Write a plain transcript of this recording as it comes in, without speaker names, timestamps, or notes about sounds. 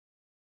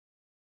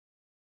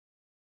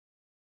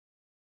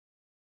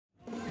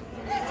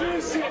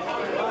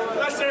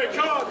Let's hear it,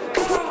 come on.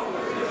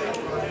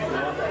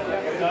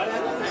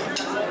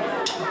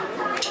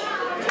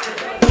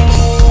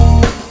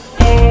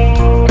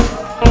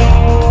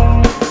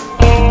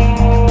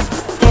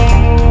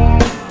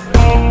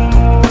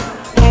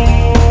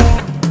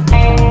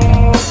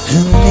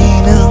 Her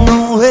name is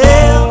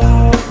Noel.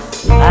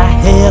 I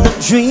have a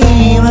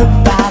dream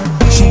about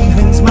her. She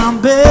rings my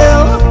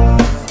bell.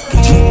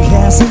 Getting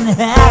cast in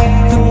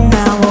half from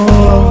now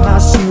on. How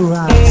she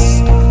rocks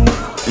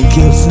and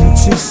gives them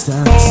two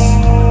stocks.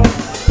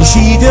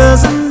 She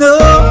doesn't know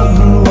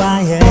who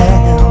I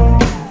am.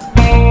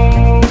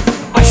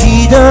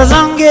 She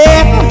doesn't give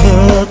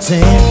a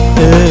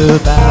damn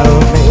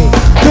about me.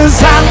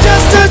 'Cause I'm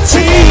just a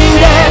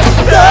teenage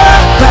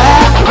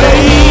dirtbag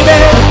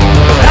baby.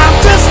 I'm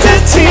just a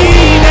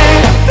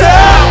teenage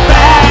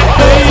dirtbag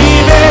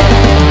baby.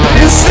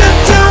 Listen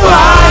to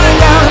why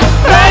I'm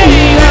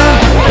playing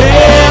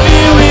baby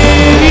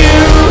with you.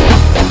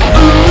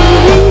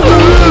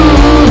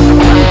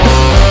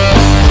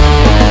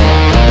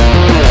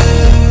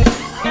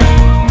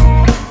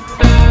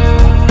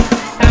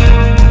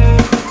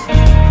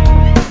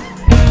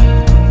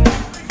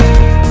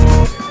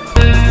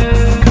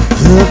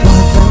 Her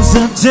boyfriend's a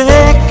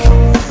dick,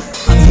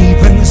 and he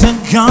brings a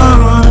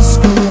gun to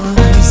school,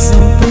 and he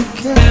simply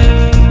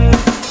can't.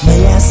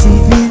 May I see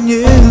if he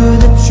knew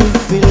the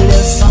truth? He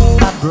lives on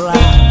my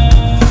block.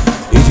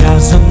 He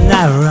doesn't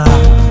know.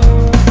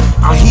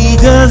 He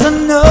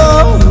doesn't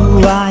know who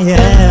I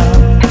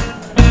am.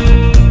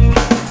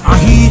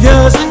 He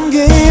doesn't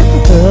give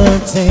a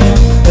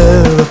damn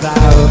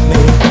about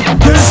me.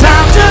 'Cause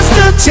I'm just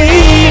a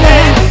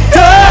teenage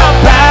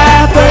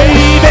dirtbag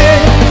baby.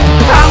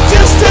 I'm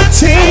just a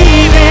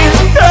teenage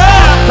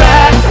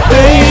dirtbag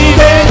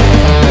baby.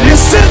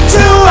 Listen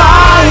to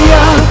why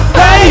I'm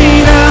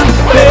playing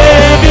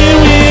baby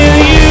with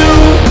you.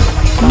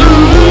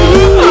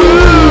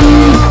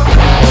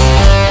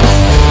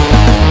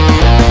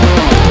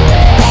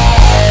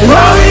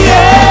 Oh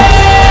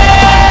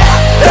yeah,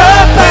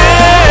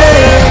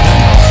 dirtbag.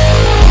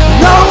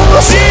 No,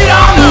 she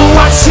don't know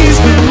what she's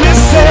been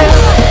missing.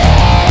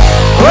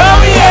 Oh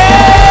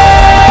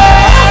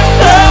yeah,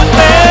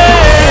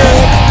 dirtbag.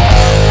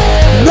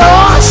 No,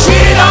 she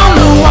don't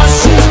know what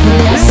she's been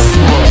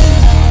missing.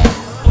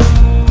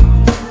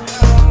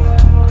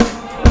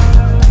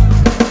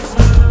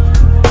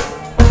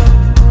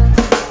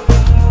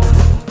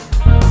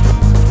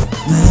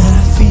 Man,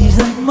 I feel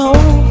like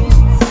more.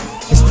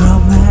 It's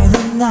probably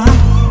the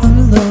night. I'm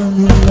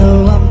lonely, low,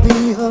 I'm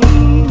behold.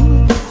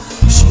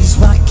 She's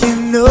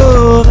walking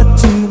over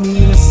to me.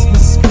 This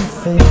must be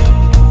fate.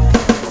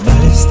 My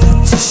lips start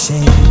to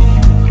shake.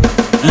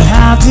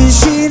 How does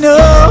she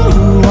know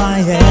who I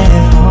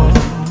am?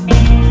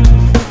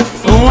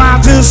 Why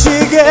does she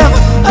give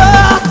a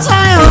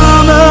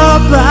damn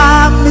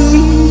about me?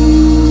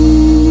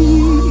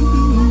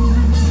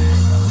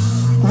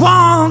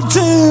 1,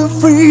 2,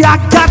 3, I